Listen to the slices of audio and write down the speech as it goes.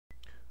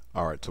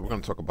Alright, so we're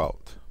going to talk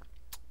about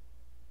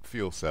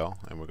FuelCell,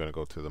 and we're going to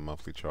go to the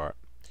monthly chart.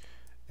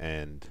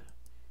 And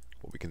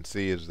what we can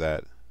see is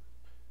that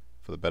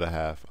for the better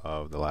half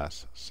of the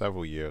last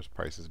several years,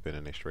 price has been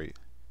in a straight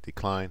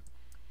decline.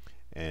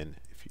 And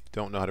if you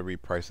don't know how to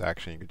read price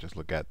action, you can just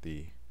look at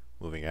the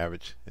moving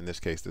average. In this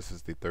case, this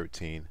is the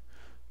 13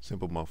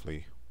 simple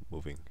monthly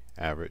moving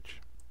average.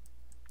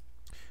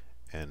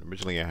 And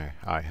originally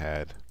I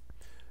had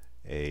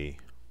a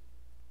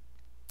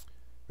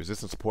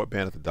resistance support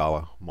band at the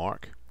dollar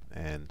mark,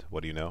 and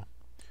what do you know?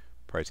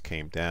 Price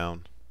came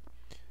down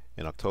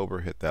in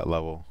October, hit that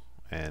level,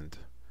 and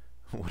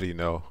what do you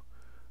know?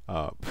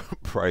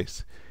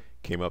 Price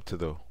came up to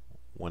the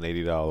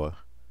 $1.80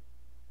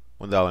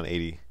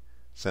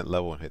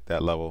 level and hit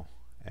that level,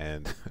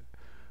 and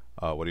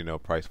what do you know?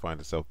 Price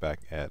finds itself back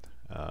at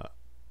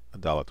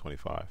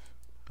 $1.25.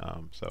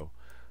 So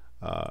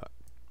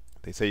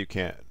they say you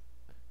can't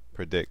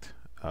predict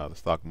the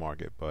stock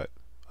market, but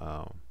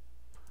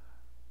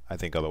I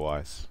think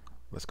otherwise.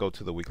 Let's go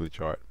to the weekly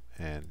chart,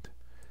 and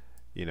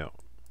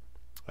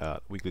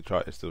weekly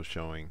chart is still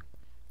showing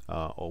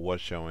or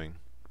was showing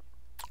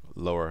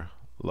lower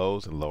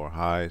lows and lower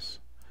highs,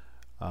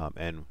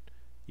 and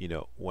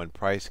when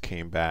price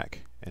came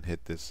back and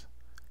hit this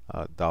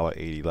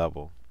 $1.80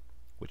 level,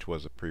 which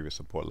was a previous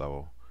support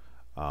level,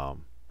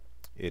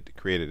 it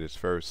created its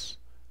first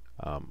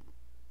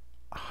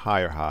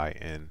higher high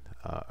in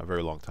a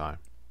very long time.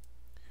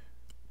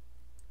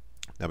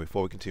 Now,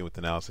 before we continue with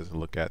the analysis and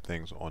look at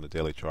things on the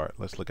daily chart,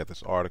 let's look at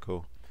this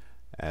article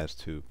as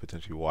to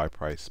potentially why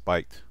price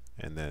spiked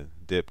and then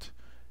dipped.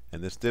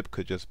 And this dip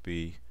could just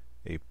be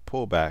a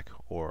pullback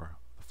or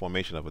the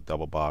formation of a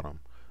double bottom,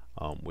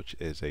 which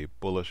is a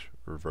bullish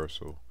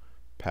reversal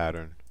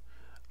pattern.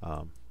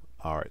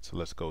 Alright, so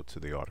let's go to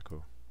the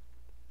article.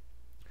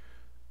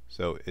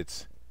 So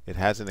it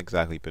hasn't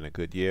exactly been a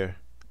good year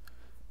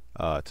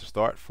to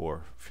start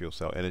for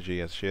FuelCell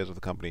Energy, as shares of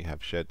the company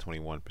have shed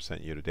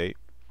 21% year to date,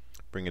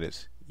 bringing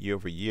its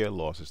year-over-year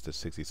losses to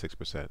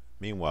 66%.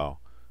 Meanwhile,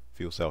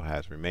 FuelCell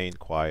has remained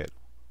quiet,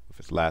 with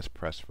its last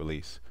press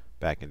release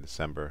back in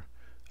December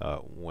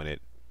when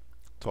it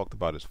talked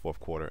about its fourth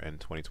quarter and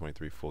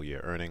 2023 full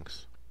year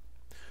earnings.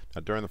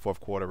 Now, during the fourth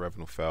quarter,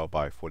 revenue fell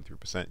by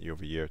 43% year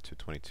over year to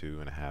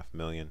 $22.5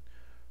 million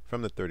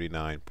from the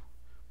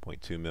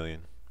 $39.2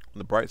 million. On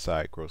the bright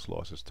side, gross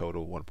losses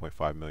totaled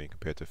 $1.5 million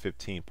compared to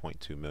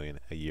 $15.2 million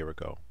a year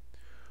ago,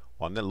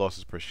 while net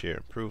losses per share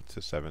improved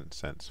to 7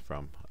 cents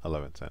from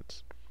 11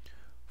 cents.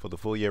 For the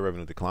full year,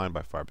 revenue declined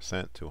by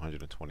 5% to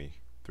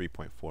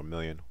 $123.4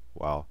 million,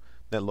 while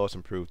net loss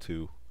improved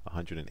to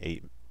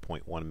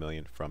 $108.1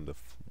 million from the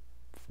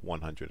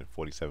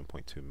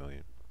 $147.2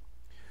 million.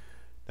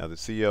 Now, the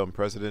CEO and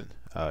president,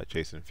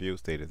 Jason Few,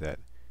 stated that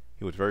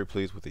he was very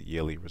pleased with the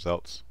yearly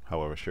results.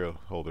 However,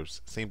 shareholders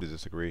seem to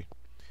disagree,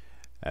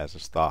 as the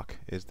stock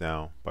is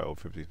down by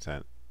over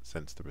 50%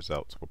 since the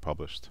results were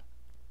published.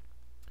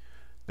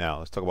 Now,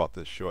 let's talk about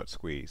the short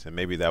squeeze, and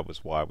maybe that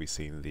was why we've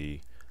seen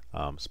the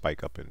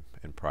spike up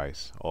in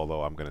price,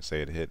 although I'm going to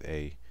say it hit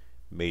a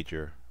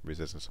major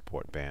resistance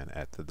support band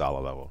at the dollar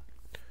level.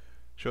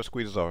 Short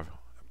squeezes are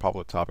a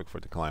popular topic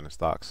for declining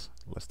stocks.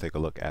 Let's take a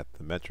look at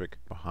the metric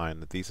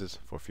behind the thesis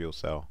for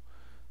FuelCell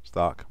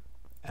stock.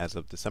 As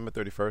of December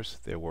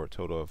 31st, there were a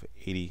total of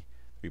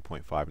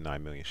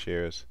 83.59 million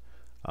shares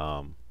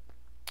of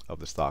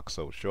the stock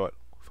sold short,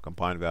 with a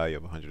combined value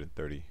of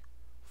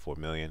 134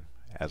 million.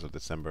 As of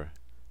December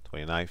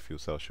 29th,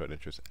 FuelCell short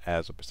interest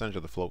as a percentage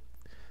of the float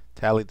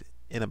tallied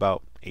in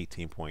about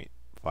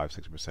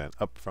 18.56%,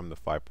 up from the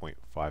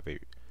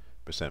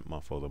 5.58%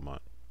 month over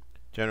month.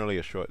 Generally,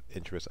 a short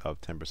interest of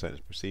 10% is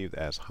perceived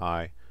as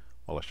high,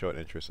 while a short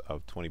interest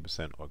of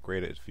 20% or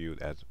greater is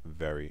viewed as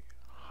very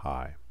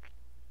high.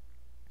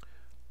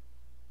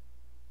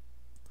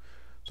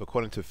 So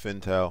according to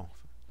FinTel,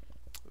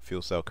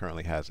 FuelCell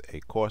currently has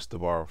a cost to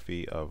borrow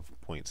fee of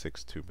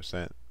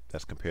 0.62%.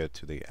 That's compared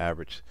to the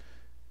average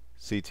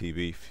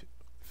CTB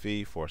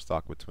fee for a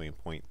stock between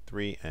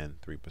 0.3 and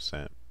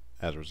 3%.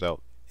 As a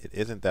result, it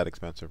isn't that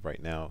expensive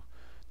right now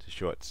to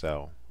short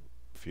sell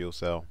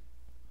FuelCell.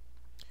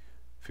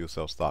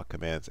 FuelCell stock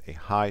commands a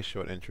high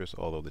short interest,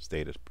 although this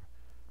data is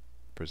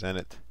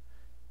presented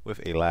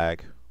with a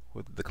lag.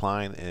 With the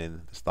decline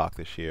in the stock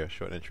this year,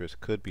 short interest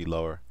could be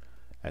lower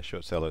as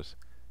short sellers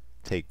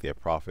take their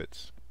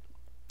profits.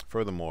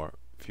 Furthermore,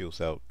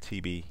 FuelCell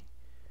TBB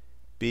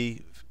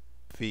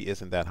fee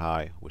isn't that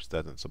high, which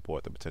doesn't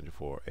support the potential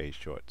for a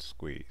short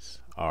squeeze.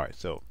 Alright,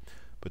 so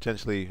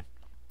potentially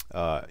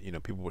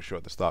people will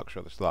short the stock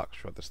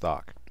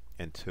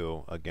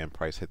until again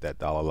price hit that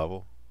dollar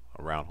level,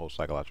 around whole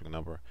psychological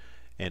number,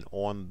 and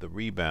on the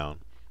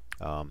rebound,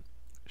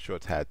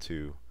 shorts had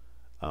to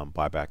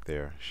buy back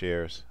their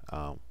shares,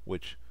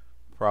 which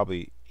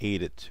probably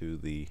aided to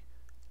the,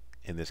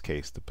 in this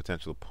case, the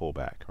potential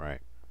pullback,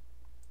 right?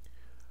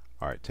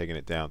 Alright, taking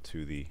it down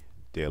to the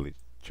daily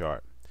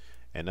chart.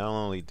 And not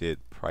only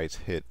did price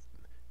hit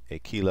a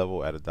key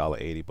level at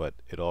 $1.80, but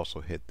it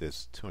also hit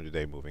this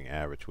 200-day moving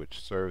average,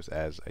 which serves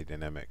as a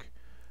dynamic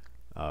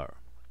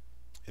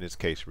in this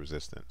case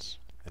resistance.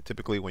 And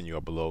typically when you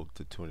are below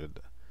the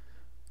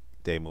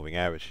 200-day moving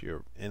average,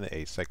 you're in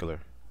a secular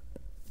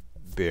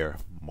bear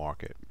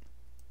market.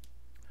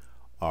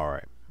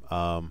 Alright, so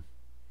I'm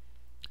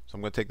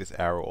going to take this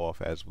arrow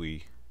off as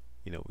we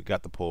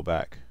got the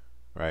pullback,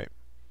 right?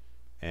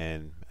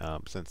 And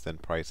since then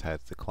price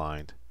has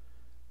declined,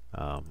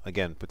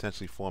 again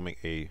potentially forming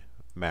a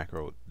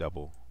macro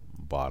double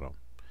bottom.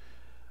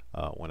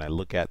 When I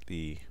look at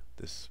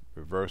this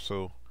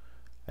reversal,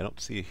 I don't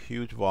see a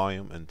huge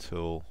volume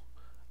until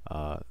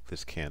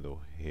this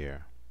candle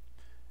here,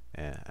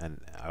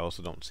 and I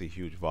also don't see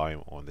huge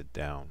volume on the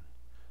down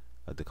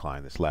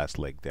decline, this last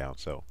leg down.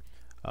 So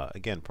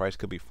again, price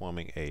could be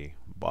forming a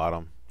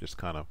bottom, just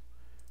kind of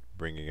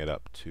bringing it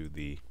up to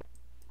the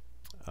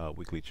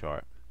weekly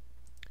chart.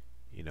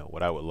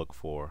 What I would look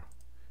for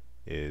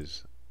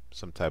is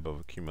some type of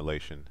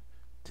accumulation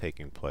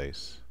taking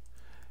place,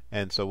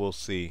 and so we'll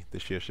see.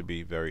 This year should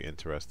be very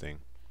interesting.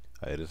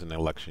 It is an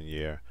election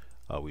year.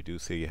 We do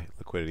see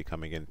liquidity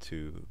coming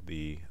into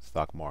the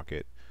stock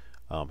market.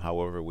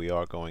 However, we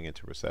are going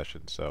into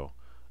recession. So,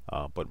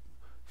 but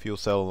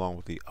FuelCell, along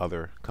with the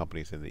other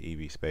companies in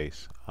the EV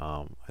space,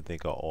 I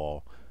think are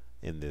all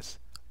in this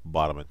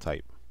bottom and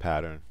type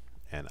pattern,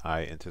 and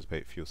I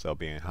anticipate FuelCell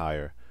being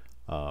higher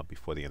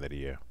before the end of the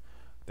year.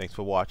 Thanks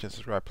for watching.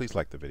 Subscribe. Please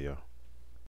like the video.